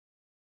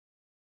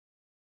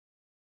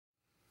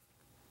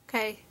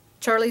Okay,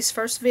 Charlie's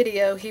first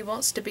video, he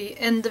wants to be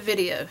in the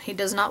video. He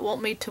does not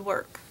want me to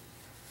work.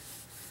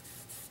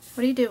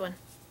 What are you doing?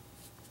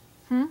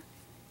 You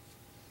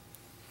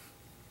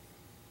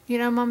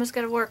know Mama's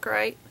got to work,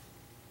 right?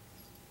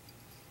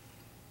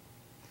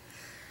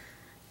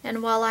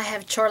 And while I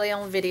have Charlie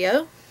on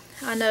video,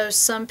 I know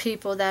some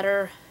people that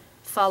are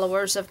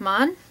followers of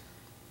mine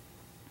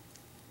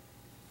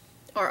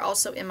are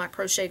also in my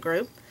crochet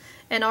group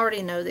and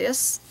already know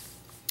this.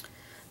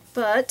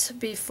 But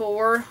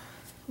before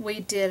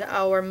we did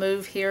our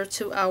move here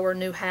to our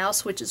new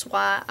house, which is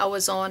why I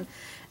was on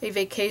a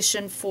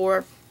vacation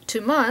for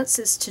 2 months,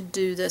 is to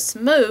do this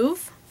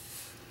move.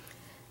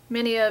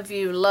 Many of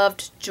you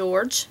loved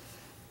George.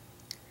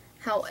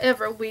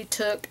 However, we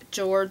took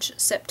George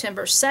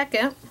September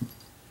 2nd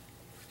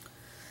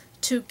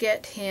to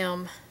get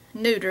him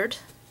neutered,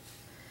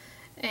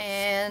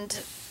 and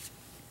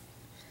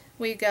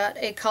we got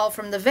a call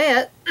from the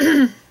vet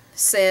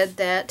said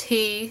that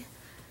he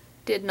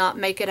did not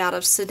make it out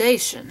of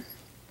sedation.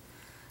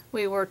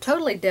 We were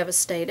totally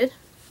devastated.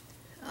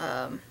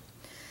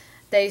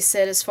 They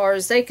said as far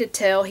as they could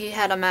tell he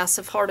had a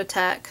massive heart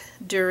attack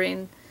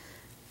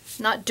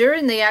not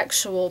during the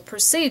actual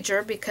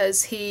procedure,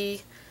 because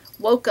he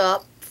woke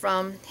up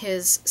from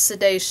his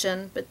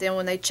sedation, but then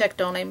when they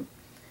checked on him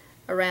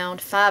around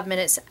 5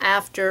 minutes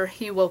after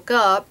he woke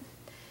up,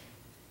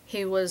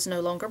 he was no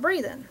longer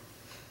breathing.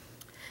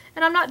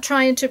 And I'm not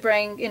trying to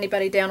bring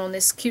anybody down on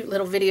this cute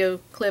little video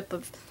clip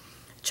of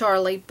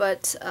Charlie,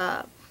 but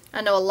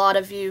I know a lot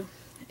of you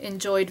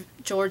enjoyed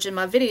George in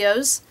my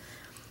videos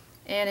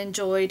and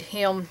enjoyed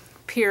him,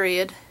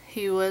 period.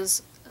 He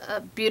was a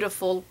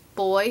beautiful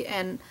boy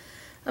and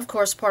of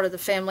course part of the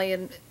family,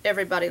 and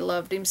everybody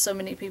loved him. So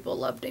many people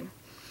loved him.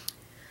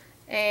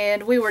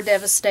 And we were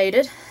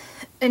devastated,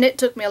 and it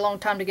took me a long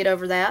time to get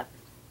over that.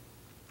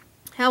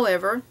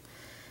 However,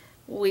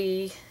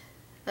 we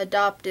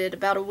adopted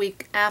about a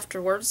week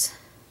afterwards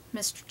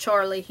Mr.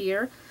 Charlie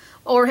here,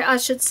 or I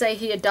should say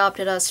he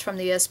adopted us from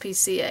the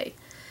SPCA.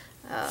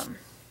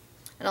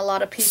 And a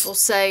lot of people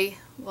say,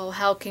 well,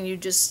 how can you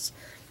just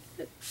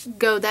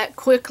go that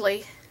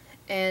quickly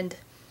and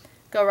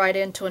go right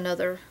into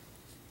another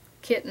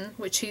kitten,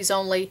 which he's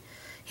only,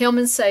 him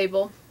and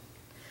Sable,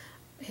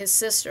 his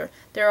sister,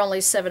 they're only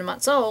 7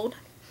 months old,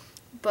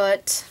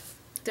 but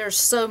there's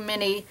so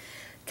many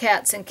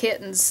cats and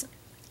kittens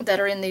that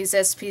are in these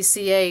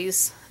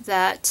SPCAs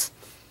that,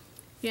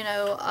 you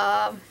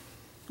know,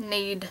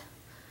 need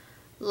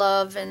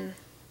love and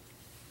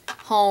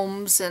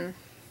homes and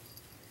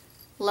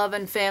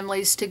loving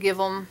families to give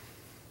them,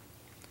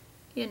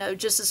 you know,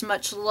 just as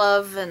much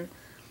love and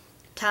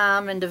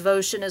time and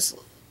devotion as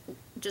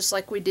just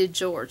like we did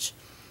George.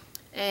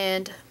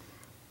 And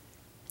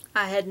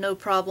I had no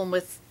problem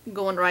with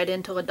going right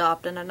into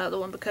adopting another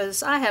one,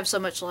 because I have so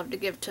much love to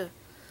give to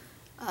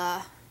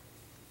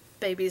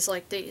babies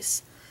like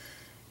these.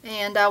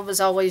 And I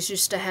was always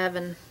used to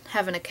having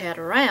a cat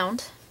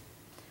around.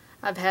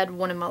 I've had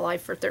one in my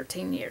life for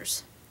 13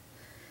 years.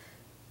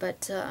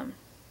 But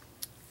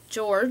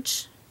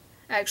George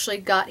actually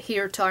got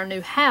here to our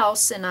new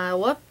house in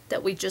Iowa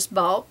that we just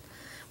bought.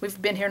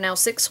 We've been here now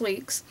 6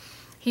 weeks.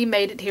 He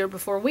made it here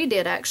before we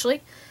did,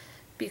 actually,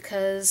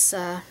 because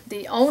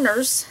the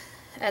owners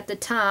at the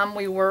time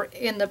we were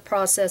in the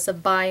process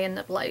of buying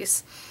the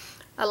place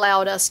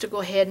allowed us to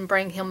go ahead and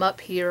bring him up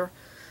here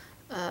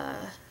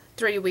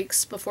 3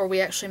 weeks before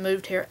we actually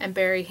moved here and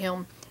bury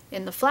him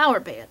in the flower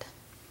bed.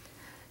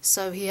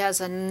 So he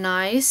has a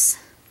nice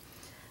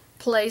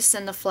place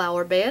in the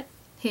flower bed.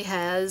 He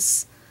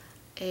has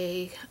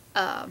a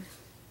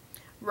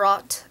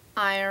wrought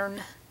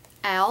iron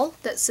owl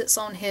that sits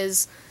on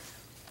his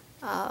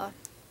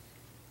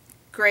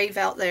grave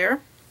out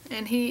there,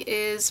 and he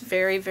is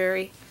very,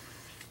 very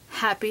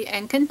happy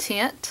and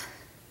content.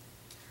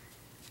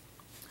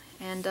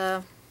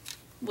 And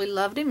we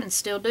loved him and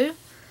still do,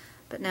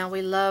 but now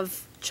we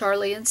love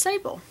Charlie and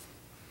Sable.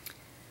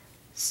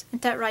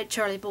 Isn't that right,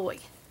 Charlie boy?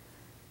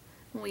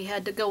 We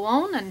had to go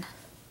on and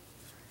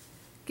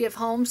give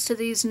homes to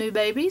these new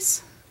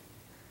babies,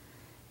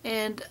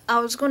 and I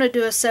was going to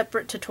do a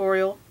separate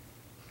tutorial.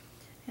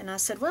 And I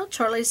said, well,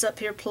 Charlie's up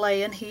here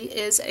playing. He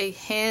is a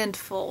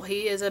handful.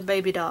 He is a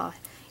baby doll.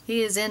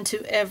 He is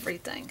into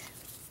everything.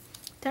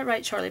 Is that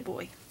right, Charlie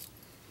boy?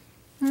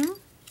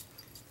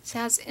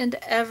 He's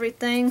into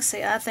everything.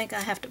 See, I think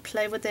I have to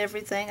play with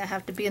everything. I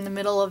have to be in the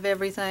middle of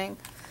everything.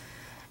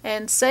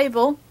 And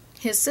Sable,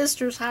 his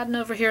sister's hiding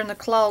over here in the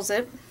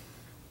closet.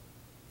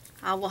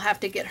 I will have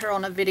to get her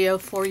on a video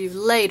for you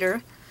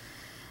later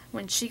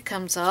when she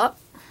comes up.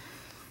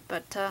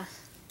 But,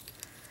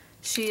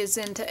 she is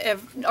into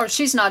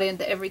she's not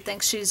into everything.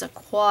 She's a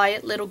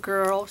quiet little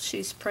girl.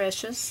 She's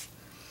precious.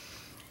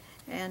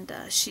 And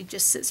she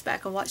just sits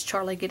back and watches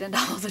Charlie get into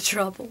all the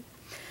trouble.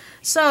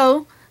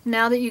 So,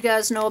 now that you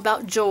guys know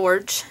about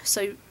George,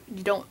 so you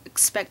don't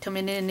expect him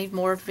in any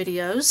more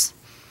videos,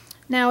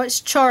 now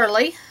it's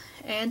Charlie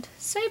and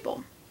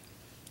Sable.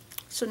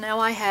 So now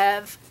I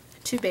have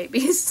 2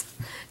 babies.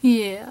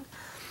 Yeah.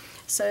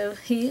 So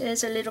he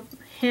is a little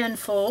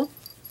handful.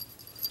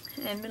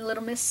 And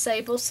little Miss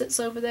Sable sits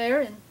over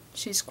there, and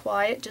she's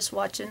quiet, just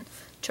watching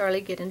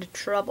Charlie get into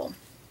trouble.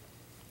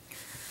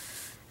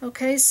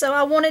 Okay, so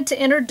I wanted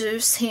to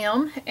introduce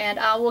him, and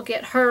I will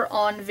get her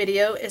on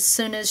video as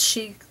soon as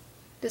she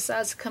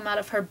decides to come out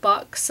of her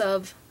box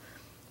of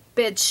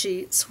bed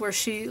sheets where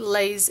she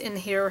lays in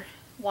here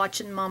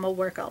watching Mama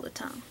work all the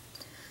time.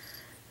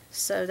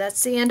 So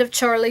that's the end of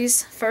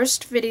Charlie's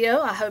first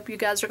video. I hope you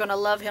guys are going to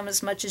love him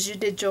as much as you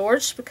did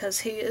George,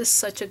 because he is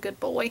such a good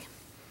boy.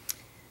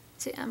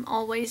 See, I'm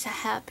always a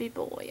happy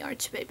boy,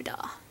 aren't you, baby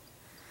doll?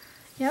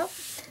 Yep.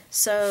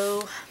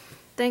 So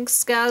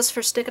thanks guys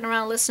for sticking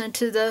around listening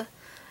to the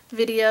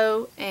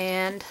video,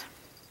 and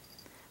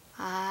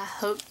I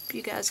hope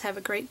you guys have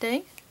a great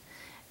day,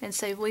 and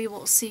say we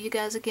will see you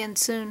guys again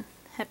soon.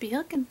 Happy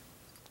hooking!